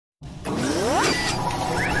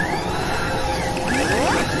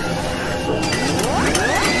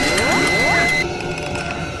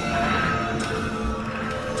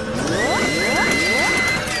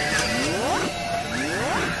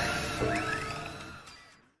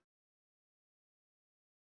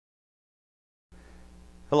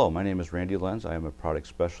Hello, my name is Randy Lenz. I am a product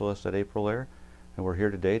specialist at Aprilaire, and we're here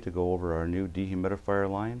today to go over our new dehumidifier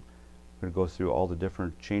line. We're going to go through all the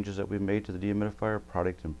different changes that we've made to the dehumidifier,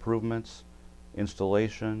 product improvements,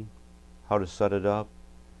 installation, how to set it up,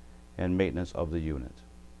 and maintenance of the unit.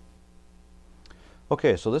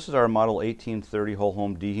 Okay, so this is our model 1830 whole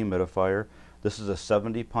home dehumidifier. This is a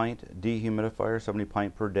 70 pint dehumidifier, 70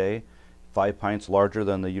 pint per day, 5 pints larger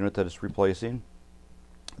than the unit that it's replacing.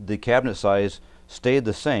 The cabinet size stayed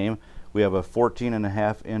the same. We have a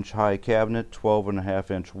 14.5 inch high cabinet,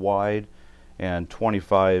 12.5 inch wide, and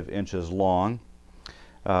 25 inches long.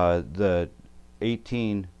 The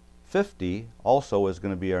 1850 also is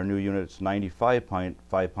going to be our new unit. It's 95 pint,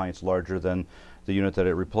 5 pints larger than the unit that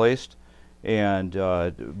it replaced, and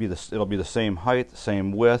it'll be the same height,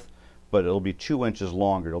 same width, but it'll be 2 inches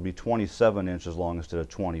longer. It'll be 27 inches long instead of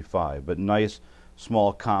 25. But nice,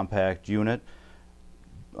 small, compact unit.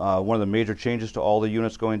 One of the major changes to all the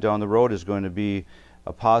units going down the road is going to be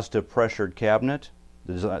a positive pressured cabinet.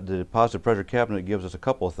 The positive pressure cabinet gives us a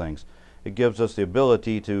couple of things. It gives us the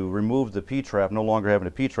ability to remove the P-trap, no longer having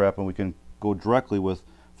a P-trap, and we can go directly with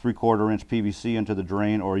 3/4 inch PVC into the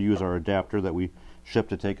drain or use our adapter that we ship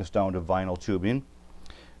to take us down to vinyl tubing.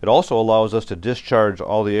 It also allows us to discharge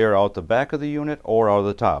all the air out the back of the unit or out of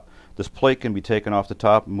the top. This plate can be taken off the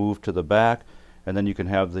top, moved to the back, and then you can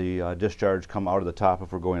have the discharge come out of the top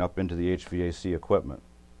if we're going up into the HVAC equipment.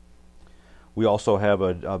 We also have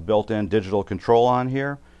a built-in digital control on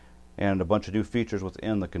here and a bunch of new features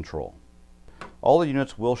within the control. All the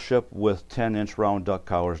units will ship with 10-inch round duct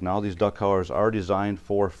collars. Now these duct collars are designed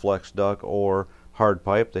for flex duct or hard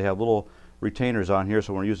pipe. They have little retainers on here,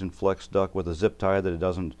 so when we're using flex duct with a zip tie that it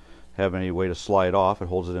doesn't have any way to slide off. It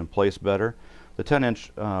holds it in place better. The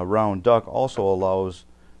 10-inch round duct also allows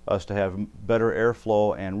us to have better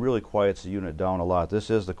airflow and really quiets the unit down a lot. This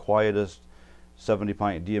is the quietest 70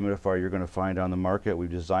 pint dehumidifier you're going to find on the market. We've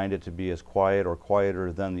designed it to be as quiet or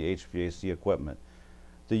quieter than the HVAC equipment.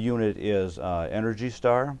 The unit is Energy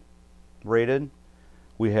Star rated.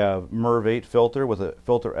 We have MERV 8 filter with a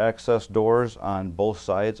filter access doors on both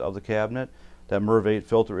sides of the cabinet. That MERV 8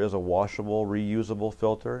 filter is a washable, reusable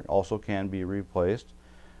filter. It also can be replaced.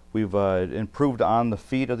 We've improved on the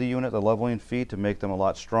feet of the unit, the leveling feet, to make them a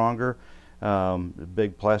lot stronger.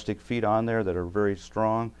 Big plastic feet on there that are very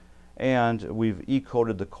strong. And we've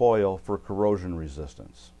E-coated the coil for corrosion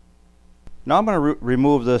resistance. Now I'm going to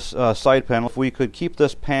remove this side panel. If we could keep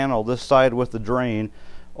this panel, this side with the drain,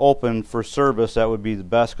 open for service, that would be the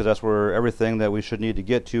best, because that's where everything that we should need to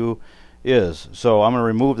get to is. So I'm going to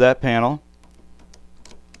remove that panel.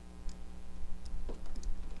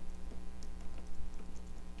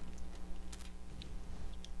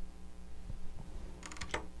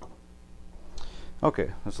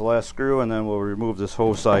 Okay, that's the last screw, and then we'll remove this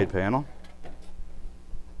whole side panel.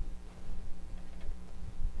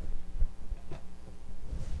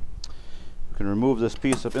 We can remove this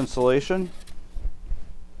piece of insulation.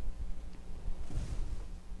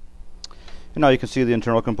 And now you can see the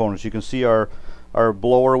internal components. You can see our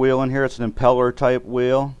blower wheel in here. It's an impeller type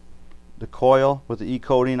wheel. The coil with the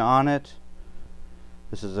E-coating on it.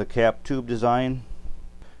 This is a cap tube design.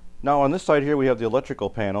 Now on this side here we have the electrical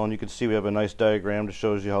panel, and you can see we have a nice diagram that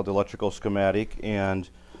shows you how the electrical schematic, and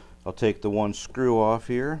I'll take the one screw off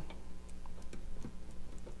here.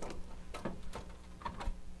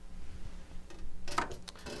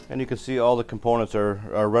 And you can see all the components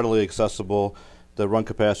are readily accessible. The run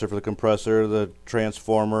capacitor for the compressor, the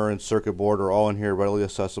transformer and circuit board are all in here readily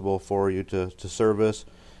accessible for you to service.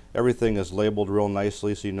 Everything is labeled real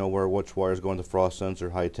nicely so you know which wires go into frost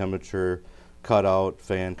sensor, high temperature, cutout,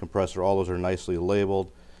 fan, compressor, all those are nicely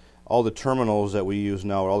labeled. All the terminals that we use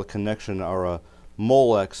now, all the connection are a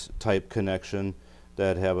Molex type connection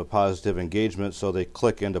that have a positive engagement, so they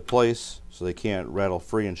click into place, so they can't rattle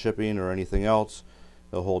free in shipping or anything else.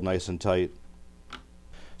 They'll hold nice and tight.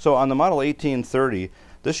 So on the model 1830,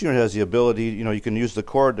 this unit has the ability, you can use the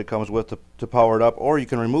cord that comes with to power it up, or you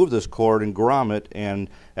can remove this cord and grom it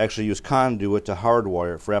and actually use conduit to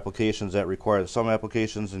hardwire it for applications that require, some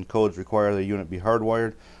applications and codes require the unit be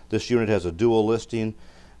hardwired. This unit has a dual listing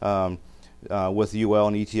with UL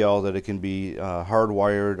and ETL that it can be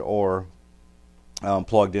hardwired or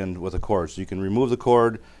plugged in with a cord. So you can remove the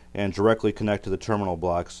cord and directly connect to the terminal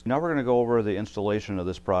blocks. Now we're going to go over the installation of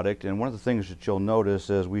this product, and one of the things that you'll notice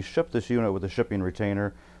is we ship this unit with a shipping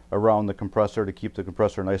retainer around the compressor to keep the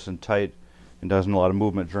compressor nice and tight and doesn't a lot of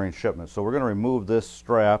movement during shipment. So we're going to remove this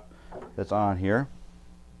strap that's on here.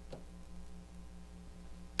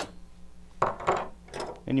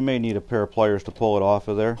 And you may need a pair of pliers to pull it off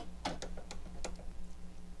of there.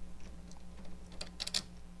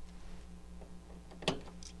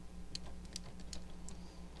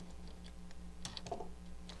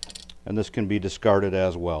 and this can be discarded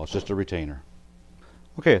as well. It's just a retainer.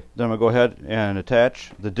 Okay, then I'm going to go ahead and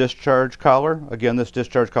attach the discharge collar. Again, this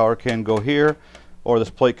discharge collar can go here, or this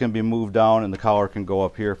plate can be moved down and the collar can go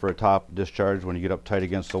up here for a top discharge when you get up tight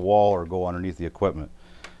against the wall or go underneath the equipment.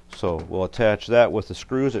 So we'll attach that with the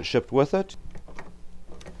screws that shipped with it.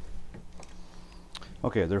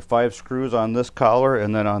 Okay, there are 5 screws on this collar,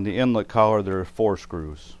 and then on the inlet collar there are 4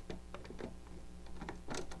 screws.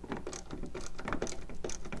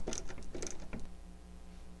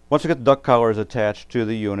 Once we get the duct collars attached to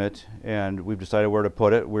the unit and we've decided where to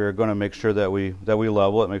put it, we're going to make sure that we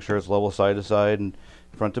level it, make sure it's level side to side and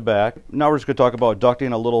front to back. Now we're just going to talk about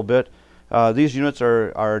ducting a little bit. These units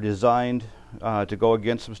are designed to go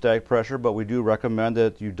against some static pressure, but we do recommend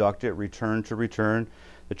that you duct it return to return,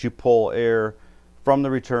 that you pull air from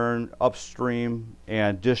the return upstream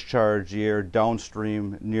and discharge the air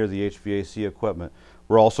downstream near the HVAC equipment.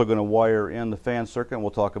 We're also going to wire in the fan circuit, and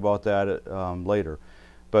we'll talk about that later.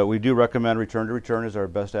 But we do recommend return to return is our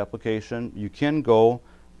best application. You can go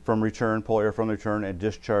from return, pull air from the return, and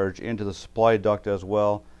discharge into the supply duct as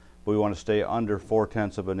well, but we want to stay under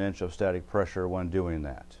 0.4 of an inch of static pressure when doing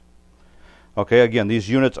that. Okay, again, these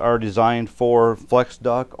units are designed for flex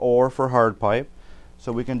duct or for hard pipe.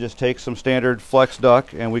 So we can just take some standard flex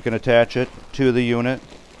duct and we can attach it to the unit.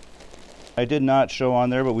 I did not show on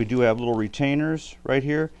there, but we do have little retainers right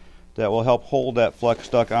here that will help hold that flex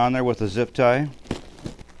duct on there with a zip tie.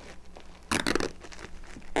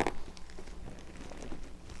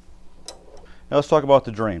 Now let's talk about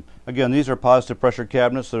the drain. Again, these are positive pressure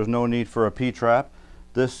cabinets, so there's no need for a P-trap.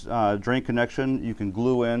 This drain connection, you can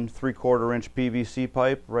glue in 3/4 inch PVC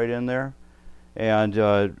pipe right in there and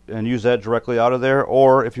use that directly out of there.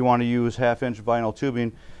 Or if you want to use 1/2 inch vinyl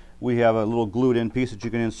tubing, we have a little glued in piece that you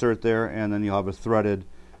can insert there, and then you'll have a threaded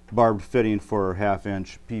barbed fitting for 1/2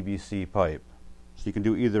 inch PVC pipe. So you can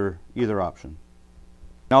do either option.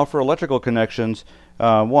 Now for electrical connections, we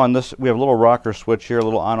have a little rocker switch here, a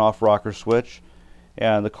little on-off rocker switch,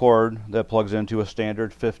 and the cord that plugs into a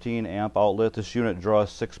standard 15 amp outlet. This unit draws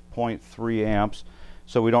 6.3 amps,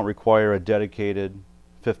 so we don't require a dedicated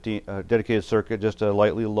circuit, just a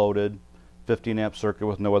lightly loaded 15 amp circuit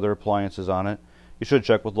with no other appliances on it. You should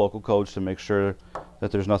check with local codes to make sure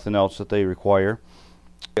that there's nothing else that they require.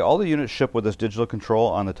 All the units ship with this digital control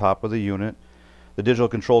on the top of the unit. The digital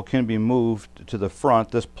control can be moved to the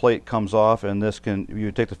front. This plate comes off, and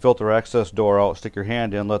you take the filter access door out, stick your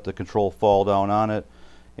hand in, let the control fall down on it,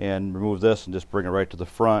 and remove this and just bring it right to the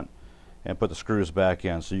front and put the screws back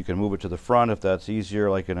in. So you can move it to the front if that's easier,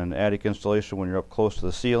 like in an attic installation when you're up close to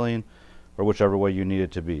the ceiling, or whichever way you need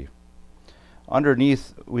it to be.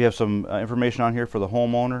 Underneath, we have some information on here for the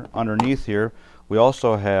homeowner. Underneath here, we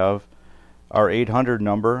also have our 800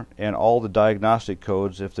 number and all the diagnostic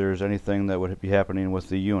codes if there's anything that would be happening with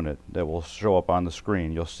the unit that will show up on the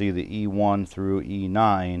screen. You'll see the E1 through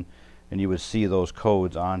E9, and you would see those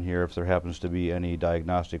codes on here if there happens to be any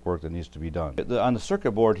diagnostic work that needs to be done. On the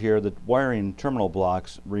circuit board here, the wiring terminal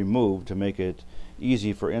blocks removed to make it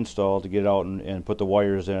easy for install to get out and put the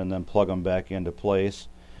wires in and then plug them back into place.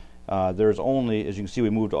 There's only, as you can see, we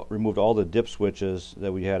removed all the dip switches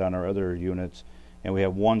that we had on our other units, and we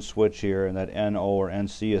have one switch here, and that NO or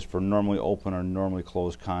NC is for normally open or normally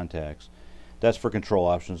closed contacts. That's for control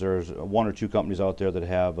options. There's 1 or 2 companies out there that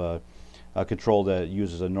have a control that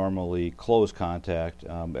uses a normally closed contact.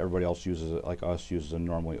 Everybody else like us, uses a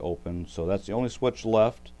normally open. So that's the only switch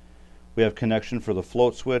left. We have connection for the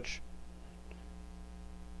float switch,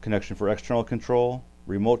 connection for external control,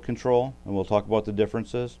 remote control, and we'll talk about the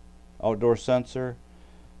differences, outdoor sensor,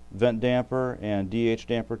 vent damper and DH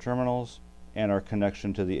damper terminals, and our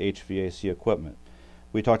connection to the HVAC equipment.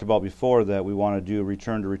 We talked about before that we want to do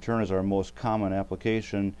return to return as our most common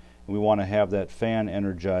application, and we want to have that fan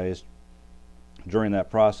energized during that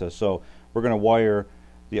process. So we're going to wire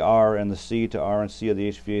the R and the C to R and C of the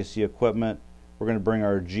HVAC equipment. We're going to bring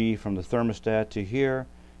our G from the thermostat to here,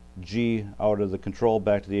 G out of the control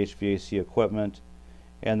back to the HVAC equipment,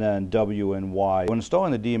 and then W and Y. When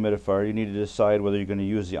installing the dehumidifier, you need to decide whether you're going to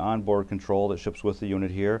use the onboard control that ships with the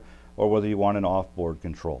unit here, or whether you want an off-board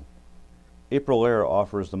control. Aprilaire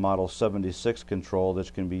offers the Model 76 control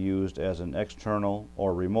that can be used as an external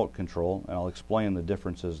or remote control, and I'll explain the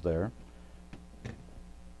differences there.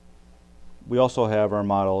 We also have our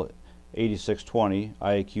Model 8620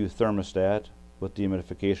 IAQ thermostat with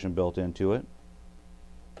dehumidification built into it.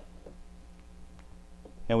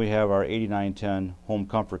 And we have our 8910 home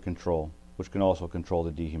comfort control, which can also control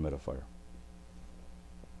the dehumidifier.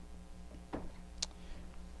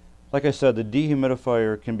 Like I said, the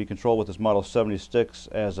dehumidifier can be controlled with this Model 76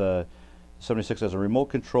 as a remote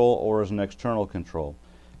control or as an external control.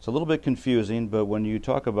 It's a little bit confusing, but when you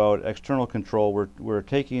talk about external control, we're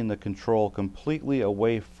taking the control completely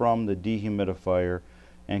away from the dehumidifier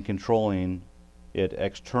and controlling it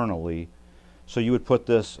externally. So you would put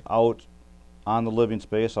this out on the living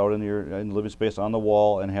space, out in the living space on the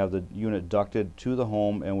wall, and have the unit ducted to the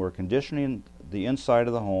home, and we're conditioning the inside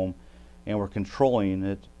of the home, and we're controlling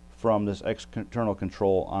it from this external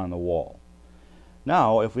control on the wall.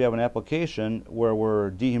 Now, if we have an application where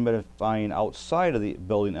we're dehumidifying outside of the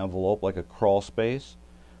building envelope, like a crawl space,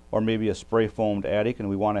 or maybe a spray foamed attic, and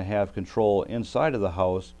we want to have control inside of the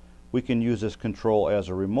house, we can use this control as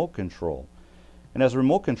a remote control. And as a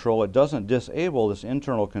remote control, it doesn't disable this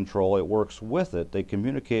internal control, it works with it. They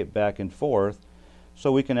communicate back and forth,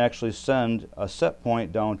 so we can actually send a set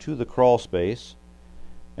point down to the crawl space,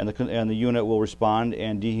 and the unit will respond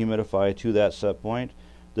and dehumidify to that set point.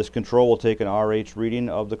 This control will take an RH reading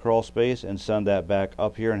of the crawl space and send that back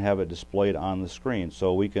up here and have it displayed on the screen.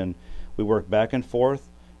 So we work back and forth.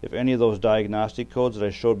 If any of those diagnostic codes that I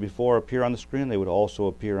showed before appear on the screen, they would also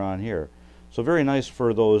appear on here. So very nice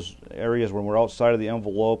for those areas when we're outside of the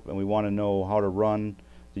envelope and we want to know how to run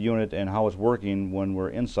the unit and how it's working when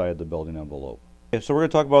we're inside the building envelope. Okay, so we're going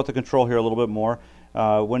to talk about the control here a little bit more.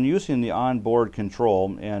 When using the onboard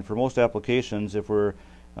control, and for most applications, if we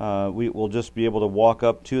will just be able to walk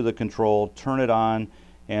up to the control, turn it on,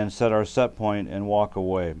 and set our set point and walk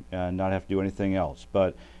away and not have to do anything else.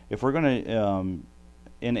 But if we're going to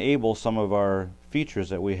enable some of our features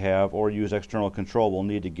that we have or use external control, we'll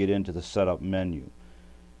need to get into the setup menu.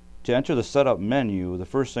 To enter the setup menu, the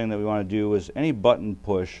first thing that we want to do is any button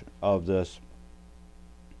push of this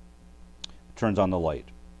turns on the light.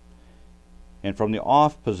 And from the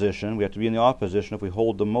off position, we have to be in the off position. If we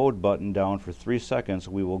hold the mode button down for 3 seconds,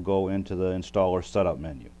 we will go into the installer setup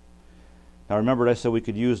menu. Now remember, I said we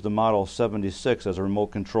could use the Model 76 as a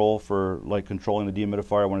remote control for like controlling the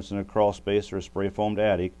dehumidifier when it's in a crawl space or a spray foamed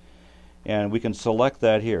attic. And we can select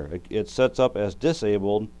that here. It sets up as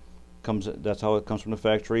disabled. That's how it comes from the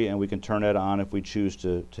factory, and we can turn that on if we choose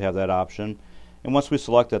to have that option. And once we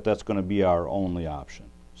select that, that's going to be our only option.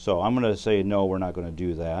 So I'm going to say no, we're not going to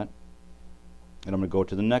do that. And I'm going to go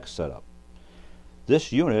to the next setup.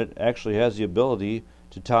 This unit actually has the ability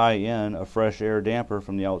to tie in a fresh air damper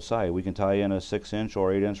from the outside. We can tie in a 6-inch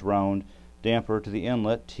or 8-inch round damper to the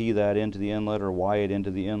inlet, tee that into the inlet or wire it into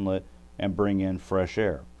the inlet, and bring in fresh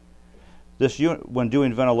air. This unit, when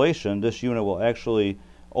doing ventilation, this unit will actually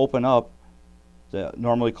open up the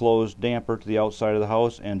normally closed damper to the outside of the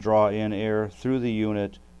house and draw in air through the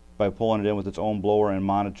unit by pulling it in with its own blower and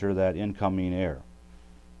monitor that incoming air.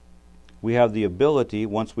 We have the ability,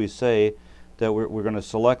 once we say that we're going to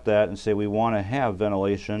select that and say we want to have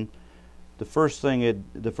ventilation, the first thing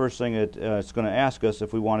it's going to ask us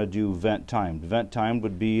if we want to do vent timed. Vent timed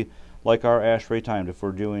would be like our ASHRAE timed. If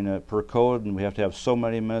we're doing it per code and we have to have so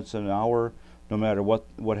many minutes in an hour, no matter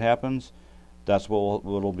what happens, that's what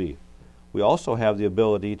it'll be. We also have the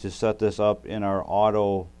ability to set this up in our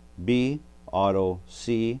Auto B, Auto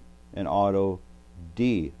C, and Auto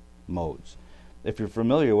D modes. If you're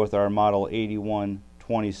familiar with our Model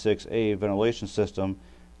 8126A ventilation system,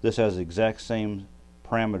 this has the exact same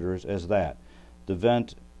parameters as that. The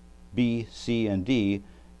vent B, C, and D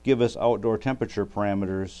give us outdoor temperature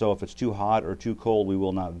parameters, so if it's too hot or too cold, we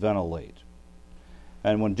will not ventilate.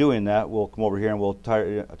 And when doing that, we'll come over here and we'll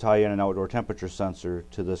tie in an outdoor temperature sensor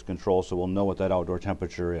to this control, so we'll know what that outdoor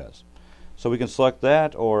temperature is. So we can select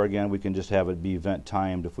that, or again, we can just have it be vent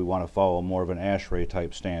timed if we want to follow more of an ASHRAE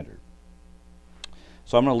type standard.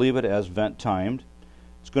 So I'm going to leave it as vent timed.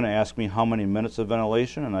 It's going to ask me how many minutes of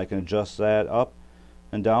ventilation, and I can adjust that up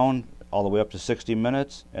and down all the way up to 60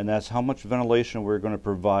 minutes, and that's how much ventilation we're going to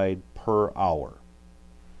provide per hour.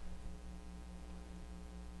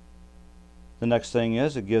 The next thing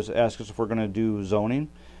is it asks us if we're going to do zoning.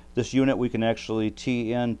 This unit, we can actually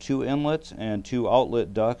tee in 2 inlets and 2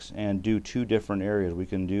 outlet ducts and do 2 different areas. We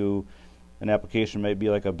can do an application may be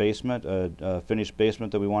like a basement, a finished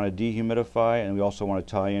basement that we want to dehumidify, and we also want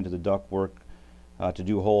to tie into the ductwork to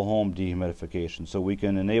do whole home dehumidification. So we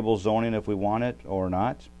can enable zoning if we want it or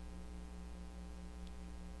not.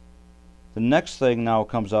 The next thing now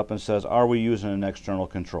comes up and says, are we using an external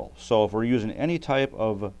control? So if we're using any type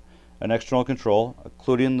of an external control,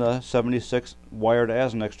 including the 76 wired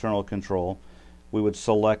as an external control, we would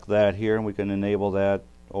select that here, and we can enable that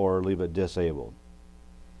or leave it disabled.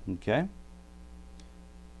 Okay.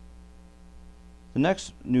 The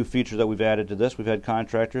next new feature that we've added to this, we've had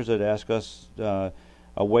contractors that ask us a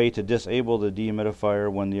way to disable the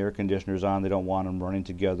dehumidifier when the air conditioner is on. They don't want them running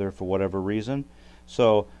together for whatever reason.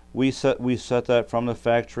 So we set that from the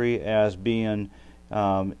factory as being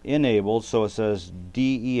enabled, so it says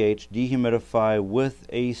DEH, dehumidify with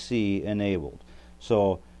AC enabled.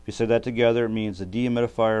 So if you say that together, it means the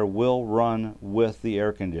dehumidifier will run with the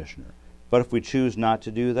air conditioner. But if we choose not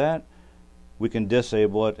to do that, we can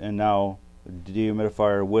disable it, and now the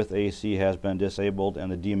dehumidifier with AC has been disabled,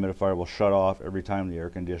 and the dehumidifier will shut off every time the air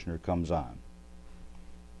conditioner comes on.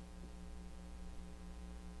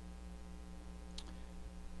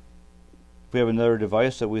 If we have another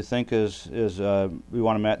device that we think we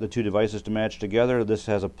want the two devices to match together, this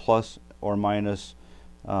has a plus or minus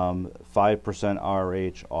 5%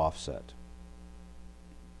 RH offset.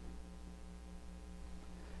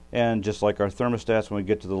 And just like our thermostats, when we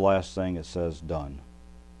get to the last thing, it says done.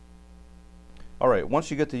 Alright,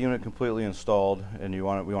 once you get the unit completely installed and we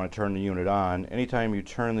want to turn the unit on, anytime you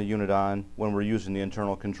turn the unit on when we're using the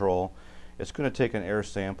internal control, it's going to take an air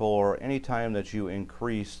sample, or any time that you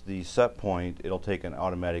increase the set point, it'll take an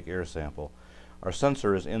automatic air sample. Our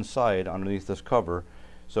sensor is inside underneath this cover,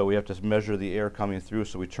 so we have to measure the air coming through.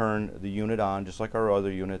 So we turn the unit on just like our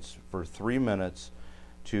other units for 3 minutes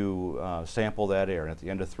to sample that air. And at the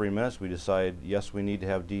end of 3 minutes we decide yes, we need to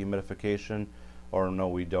have dehumidification, or no,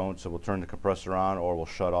 we don't. So we'll turn the compressor on, or we'll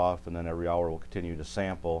shut off, and then every hour we'll continue to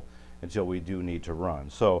sample until we do need to run.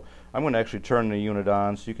 So I'm going to actually turn the unit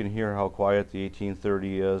on so you can hear how quiet the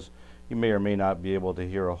 1830 is. You may or may not be able to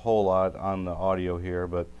hear a whole lot on the audio here,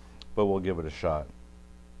 but we'll give it a shot.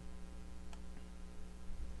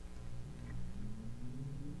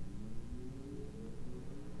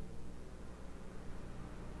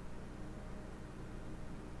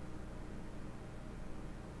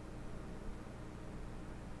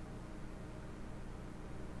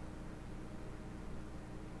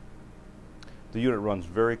 The unit runs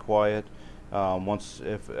very quiet.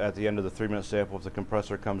 If at the end of the 3-minute sample, if the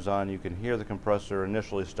compressor comes on, you can hear the compressor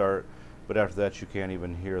initially start, but after that you can't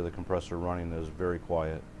even hear the compressor running. It is very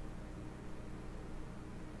quiet.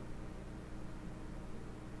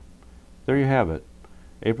 There you have it.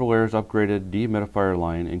 Aprilaire's upgraded dehumidifier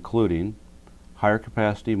line, including higher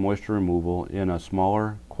capacity moisture removal in a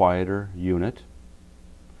smaller, quieter unit.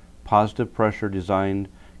 Positive pressure designed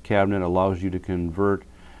cabinet allows you to convert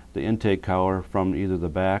the intake cowler from either the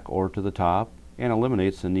back or to the top, and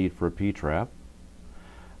eliminates the need for a P-trap.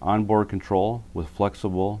 Onboard control with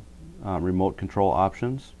flexible remote control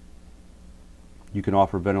options. You can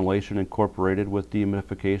offer ventilation incorporated with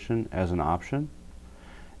dehumidification as an option.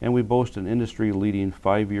 And we boast an industry-leading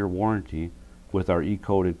 5-year warranty with our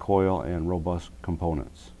E-coated coil and robust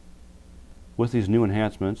components. With these new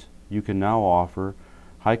enhancements, you can now offer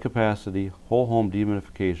high-capacity, whole-home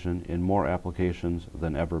dehumidification in more applications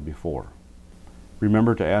than ever before.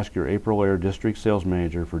 Remember to ask your Aprilaire District Sales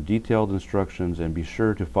Manager for detailed instructions, and be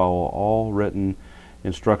sure to follow all written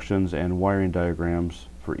instructions and wiring diagrams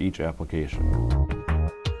for each application.